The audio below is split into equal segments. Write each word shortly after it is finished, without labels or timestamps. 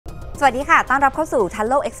สวัสดีค่ะต้อนรับเข้าสู่น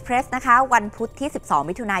โลกEXPRESSนะคะวันพุธที่12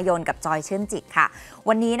มิถุนายนกับจอยชื่นจิตค่ะ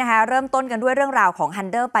วันนี้นะคะเริ่มต้นกันด้วยเรื่องราวของฮัน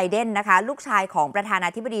เตอร์ไบเดนนะคะลูกชายของประธานา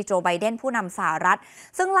ธิบดีโจไบเดนผู้นำสหรัฐ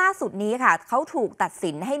ซึ่งล่าสุดนี้ค่ะเขาถูกตัด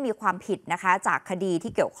สินให้มีความผิดนะคะจากคดี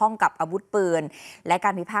ที่เกี่ยวข้องกับอาวุธปืนและกา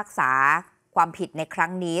รพิพากษาความผิดในครั้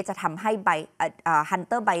งนี้จะทำให้ฮันเ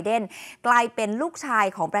ตอร์ไบเดนกลายเป็นลูกชาย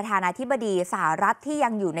ของประธานาธิบดีสหรัฐที่ยั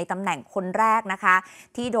งอยู่ในตำแหน่งคนแรกนะคะ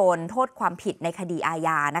ที่โดนโทษความผิดในคดีอาญ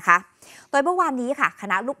านะคะโดยเมื่อวานนี้ค่ะค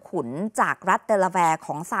ณะลูกขุนจากรัฐเดลาแวร์ข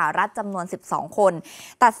องสหรัฐจำนวน12คน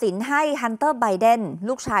ตัดสินให้ฮันเตอร์ไบเดน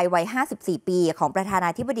ลูกชายวัย54ปีของประธานา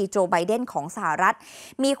ธิบดีโจไบเดนของสหรัฐ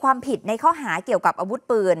มีความผิดในข้อหาเกี่ยวกับอาวุธ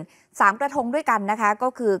ปืน3กระทงด้วยกันนะคะก็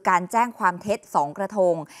คือการแจ้งความเท็จ2กระท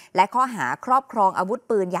งและข้อหาครอบครองอาวุธ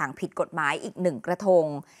ปืนอย่างผิดกฎหมายอีก1กระทง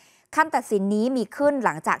คำตัดสินนี้มีขึ้นห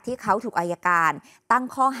ลังจากที่เขาถูกอัยการตั้ง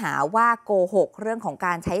ข้อหาว่าโกหกเรื่องของก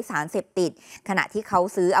ารใช้สารเสพติดขณะที่เขา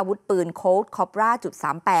ซื้ออาวุธปืนโคลต์คอปรา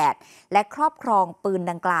.38และครอบครองปืน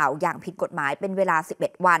ดังกล่าวอย่างผิดกฎหมายเป็นเวลา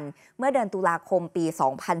11วันเมื่อเดือนตุลาคมปี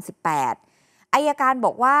2018อัยการบ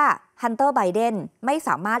อกว่าฮันเตอร์ไบเดนไม่ส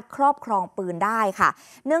ามารถครอบครองปืนได้ค่ะ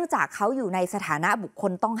เนื่องจากเขาอยู่ในสถานะบุคค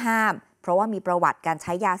ลต้องห้ามเพราะว่ามีประวัติการใ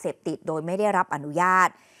ช้ยาเสพติดโดยไม่ได้รับอนุญาต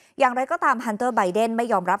อย่างไรก็ตามฮันเตอร์ไบเดนไม่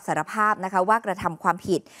ยอมรับสารภาพนะคะว่ากระทำความ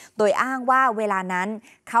ผิดโดยอ้างว่าเวลานั้น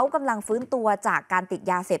เขากำลังฟื้นตัวจากการติด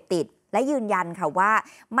ยาเสพติดและยืนยันค่ะว่า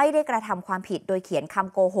ไม่ได้กระทำความผิดโดยเขียนค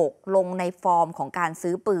ำโกหกลงในฟอร์มของการ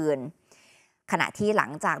ซื้อปืนขณะที่หลั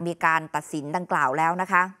งจากมีการตัดสินดังกล่าวแล้วนะ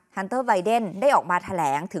คะฮันเตอร์ไบเดนได้ออกมาแถล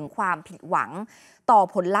งถึงความผิดหวังต่อ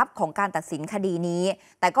ผลลัพธ์ของการตัดสินคดีนี้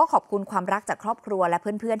แต่ก็ขอบคุณความรักจากครอบครัวและ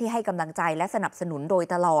เพื่อนๆที่ให้กำลังใจและสนับสนุนโดย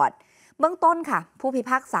ตลอดเบื้องต้นค่ะผู้พิ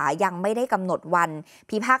พากษายังไม่ได้กำหนดวัน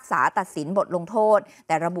พิพากษาตัดสินบทลงโทษแ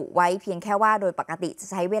ต่ระบุไว้เพียงแค่ว่าโดยปกติจะ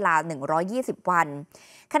ใช้เวลา120วัน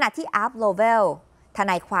ขณะที่อาร์ฟโลเวลท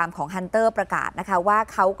นายความของฮันเตอร์ประกาศนะคะว่า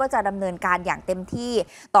เขาก็จะดำเนินการอย่างเต็มที่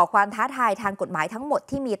ต่อความท้าทายทางกฎหมายทั้งหมด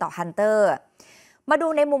ที่มีต่อฮันเตอร์มาดู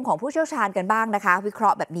ในมุมของผู้เชี่ยวชาญกันบ้างนะคะวิเครา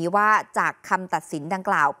ะห์แบบนี้ว่าจากคำตัดสินดังก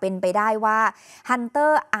ล่าวเป็นไปได้ว่าฮันเตอ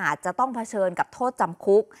ร์อาจจะต้องเผชิญกับโทษจำ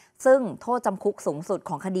คุกซึ่งโทษจำคุกสูงสุด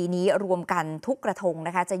ของคดีนี้รวมกันทุกกระทงน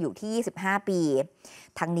ะคะจะอยู่ที่25ปี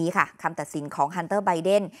ทั้งนี้ค่ะคำตัดสินของฮันเตอร์ไบเด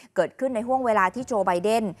นเกิดขึ้นในห่วงเวลาที่โจไบเด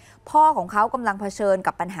นพ่อของเขากำลังเผชิญ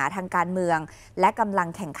กับปัญหาทางการเมืองและกำลัง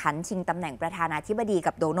แข่งขันชิงตำแหน่งประธานาธิบดี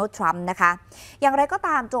กับโดนัลด์ทรัมป์นะคะอย่างไรก็ต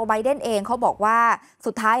ามโจไบเดนเองเขาบอกว่า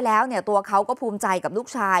สุดท้ายแล้วเนี่ยตัวเขาก็ภูมิใจกับลูก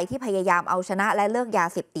ชายที่พยายามเอาชนะและเลิกยา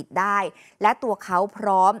เสพติดได้และตัวเขาพ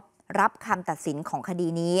ร้อมรับคำตัดสินของคดี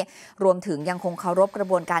นี้รวมถึงยังคงเคารพกระ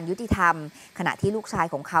บวนการยุติธรรมขณะที่ลูกชาย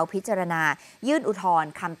ของเขาพิจารณายื่นอุทธร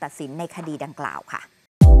ณ์คำตัดสินในคดีดังกล่าวค่ะ